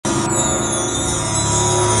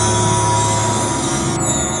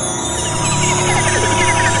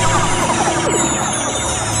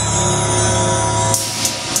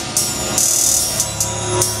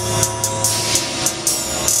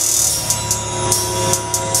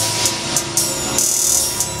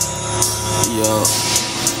Yo.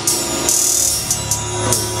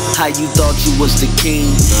 How you thought you was the king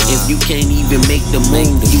if you can't even make the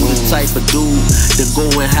move? You the type of dude to go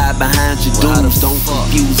and hide behind your dudes. Don't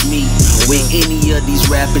confuse me with any of these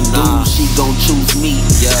rapping dudes. She gon' choose me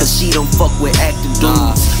cause she don't fuck with acting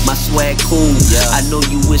dudes. My swag cool, I know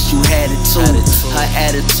you wish you had it too. Her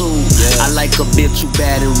attitude, I like a bitch who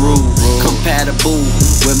bad and rude, compatible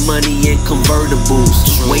with money and convertibles.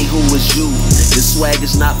 Wait, who is you? The swag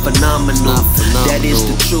is not phenomenal, that is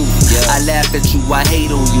the truth. I laugh at you, I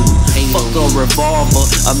hate on you. Fuck a revolver,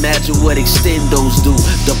 imagine what extendos do.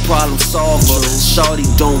 The problem solver, shorty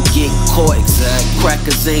don't get caught.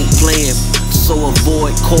 Crackers ain't playing, so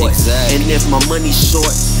avoid court. And if my money's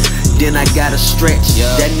short, then I gotta stretch.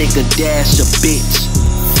 That nigga dash a bitch,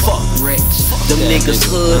 fuck rich. Them niggas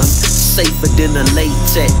hood, safer than a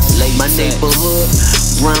latex. My neighborhood,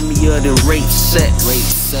 grimier than rape sex.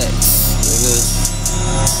 Nigga,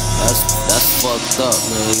 that's fucked up,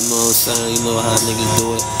 man. You know what I'm saying? You know how niggas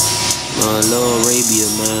do it. Little Arabia,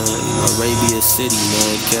 man. You know, Arabia City,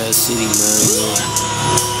 man. Cash City, man. You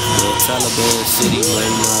know, Taliban City, man.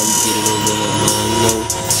 You know how we get it over here, man. You know,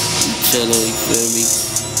 we chillin', you feel me?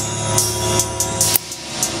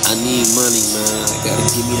 I need money, man. I gotta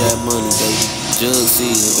give me that money, baby. Jug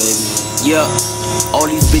season, baby. Yeah, all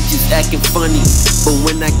these bitches acting funny, but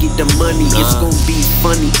when I get the money, it's gon' be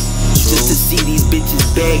funny. Just to see these bitches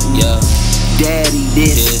beg me. Daddy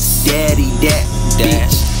this, daddy that,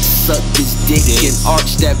 bitch. Suck this dick and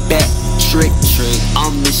arch that back. Trick.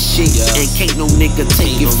 I'm the shit, and can't no nigga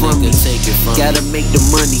take it from me. Gotta make the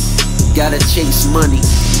money, gotta chase money.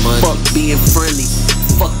 Fuck being friendly,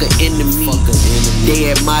 fuck an enemy.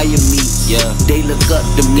 They admire me, they look up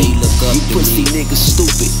to me. You pussy niggas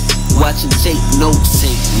stupid, watch and take notes.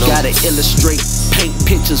 Gotta illustrate, paint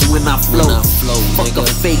pictures when I flow. Fuck a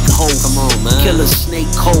fake hoe, come on, man. Kill a snake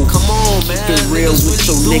hoe. Come on, man. Keep it real with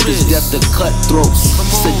your niggas, got the cutthroats.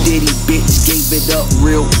 Sadiddy bitch gave it up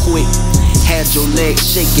real quick. Had your legs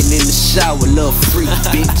shaking in the shower, little freak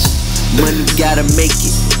bitch. Money gotta make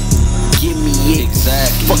it, give me it.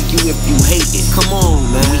 Fuck you if you hate it. Come on,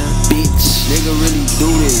 man. Weak bitch. Nigga really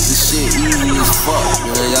do this. This shit easy as fuck,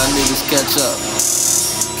 man. Y'all niggas catch up.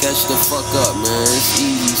 Catch the fuck up, man. It's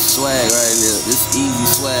easy swag right now. This easy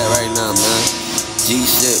swag right now, man. G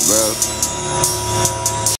shit, bro.